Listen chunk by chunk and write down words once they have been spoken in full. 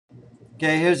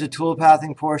Okay, here's the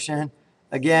toolpathing portion.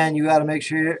 Again, you got to make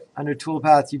sure under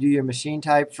toolpath you do your machine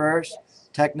type first,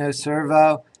 techno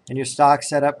servo, and your stock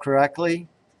set up correctly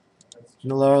in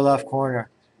the lower left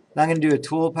corner. Now I'm going to do a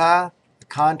toolpath, a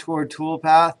contour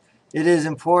toolpath. It is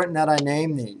important that I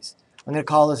name these. I'm going to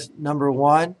call this number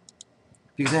 1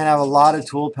 because I'm going to have a lot of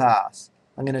toolpaths.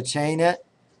 I'm going to chain it.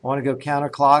 I want to go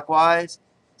counterclockwise,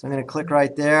 so I'm going to click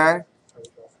right there.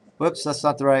 Whoops, that's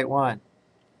not the right one.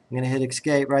 I'm going to hit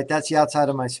escape, right? That's the outside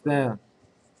of my spoon.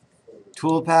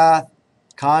 Toolpath,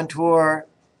 contour,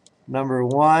 number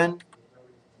 1.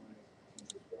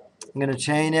 I'm going to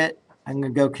chain it. I'm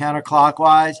going to go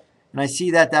counterclockwise. And I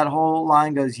see that that whole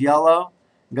line goes yellow,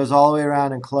 and goes all the way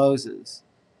around and closes.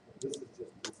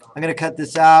 I'm going to cut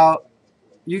this out.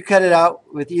 You cut it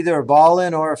out with either a ball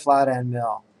end or a flat end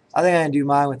mill. I think I'm going to do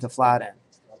mine with the flat end.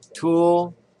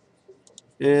 Tool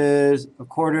is a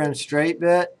 1/4 inch straight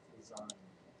bit.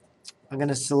 I'm going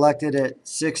to select it at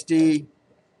 60,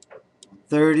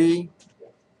 30.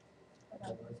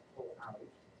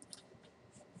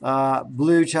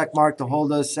 Blue check mark to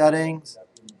hold those settings.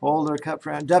 Hold or cut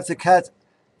parameter. Depth of cut.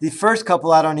 The first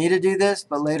couple I don't need to do this,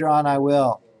 but later on I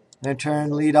will. I'm going to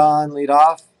turn lead on, lead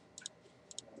off.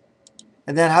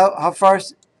 And then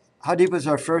how deep was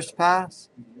our first pass?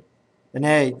 An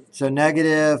 8. So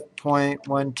negative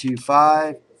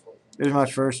 0.125. There's my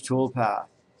first tool path.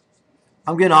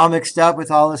 I'm getting all mixed up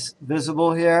with all this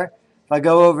visible here. If I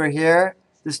go over here,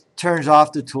 this turns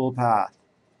off the tool path,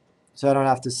 so I don't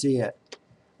have to see it.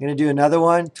 I'm going to do another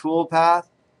one, tool path,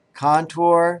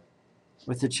 contour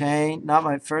with the chain, not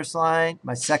my first line,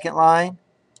 my second line.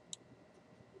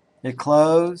 It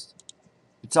closed.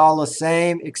 It's all the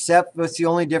same, except what's the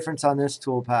only difference on this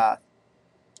tool path?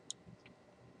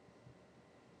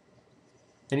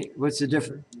 What's the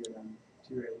difference?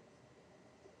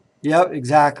 Yep,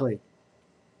 exactly.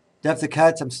 Depth of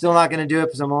cuts, I'm still not going to do it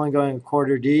because I'm only going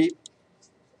 1/4 deep.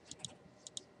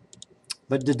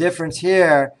 But the difference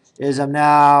here is I'm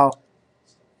now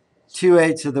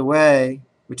 2/8 of the way,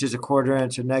 which is a 1/4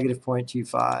 inch, or negative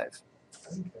 0.25.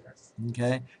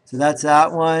 Okay, so that's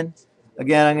that one.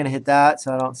 Again, I'm going to hit that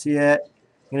so I don't see it.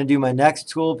 I'm going to do my next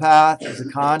tool path as a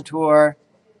contour,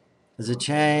 as a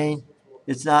chain.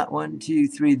 It's not 1, 2,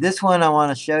 3. This one I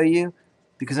want to show you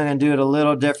because I'm going to do it a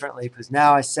little differently because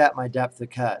now I set my depth of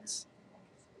cuts.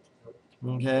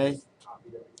 Okay,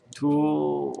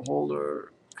 tool,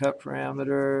 holder, cut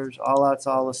parameters, all that's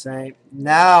all the same.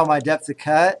 Now my depth of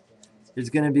cut is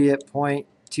going to be at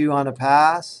 0.2 on a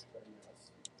pass.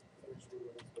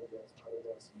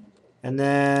 And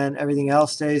then everything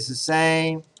else stays the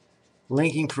same.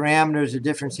 Linking parameters, the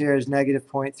difference here is negative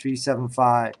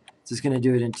 0.375. So it's going to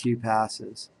do it in 2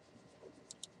 passes.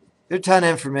 There's a ton of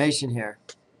information here.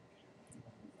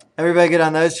 Everybody good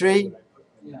on those 3?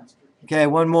 Okay,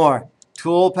 one more.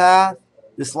 Tool path.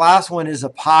 This last one is a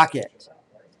pocket.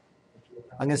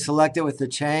 I'm going to select it with the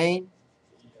chain.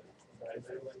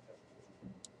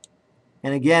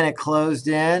 And again, it closed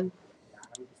in.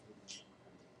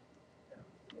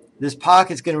 This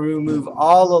pocket's going to remove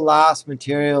all the last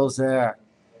materials there.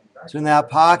 So in that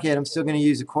pocket, I'm still going to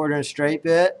use a 1/4 inch straight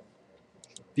bit.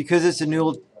 Because it's a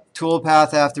new tool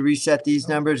path, I have to reset these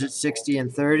numbers at 60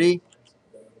 and 30.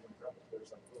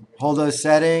 Hold those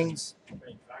settings.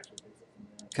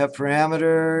 Cut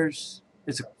parameters.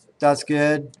 That's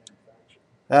good.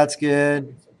 That's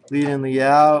good. Lead in, lead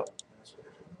out.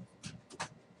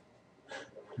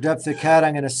 Depth of cut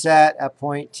I'm going to set at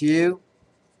 0.2.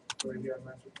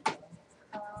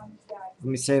 Let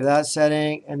me save that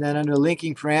setting. And then under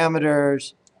linking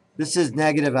parameters, this is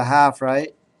negative 1/2,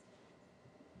 right?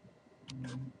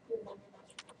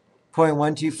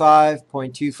 0.125,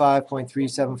 0.25,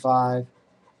 0.375,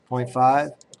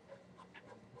 0.5.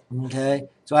 Okay,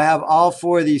 so I have all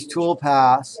 4 of these tool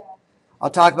paths. I'll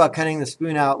talk about cutting the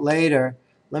spoon out later.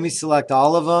 Let me select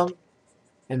all of them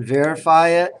and verify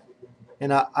it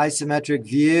in an isometric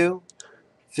view,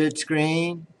 fit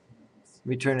screen. Let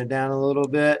me turn it down a little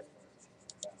bit.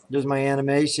 There's my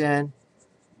animation.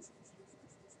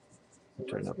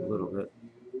 Turn it up a little bit.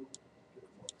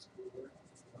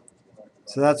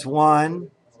 So that's 1,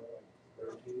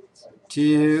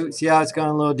 2. See how it's going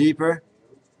a little deeper?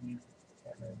 A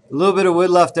little bit of wood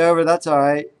left over. That's all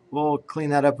right. We'll clean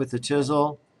that up with the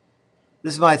chisel.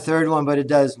 This is my 3rd one, but it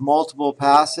does multiple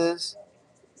passes.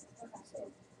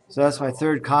 So that's my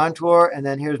 3rd contour, and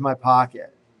then here's my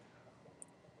pocket.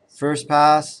 First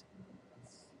pass.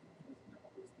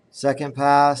 Second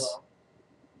pass.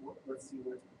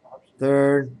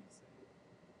 3rd.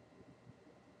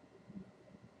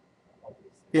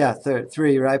 Yeah,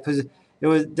 3, right? Because it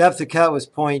was depth of cut was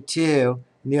 0.2,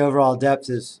 and the overall depth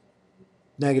is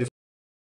negative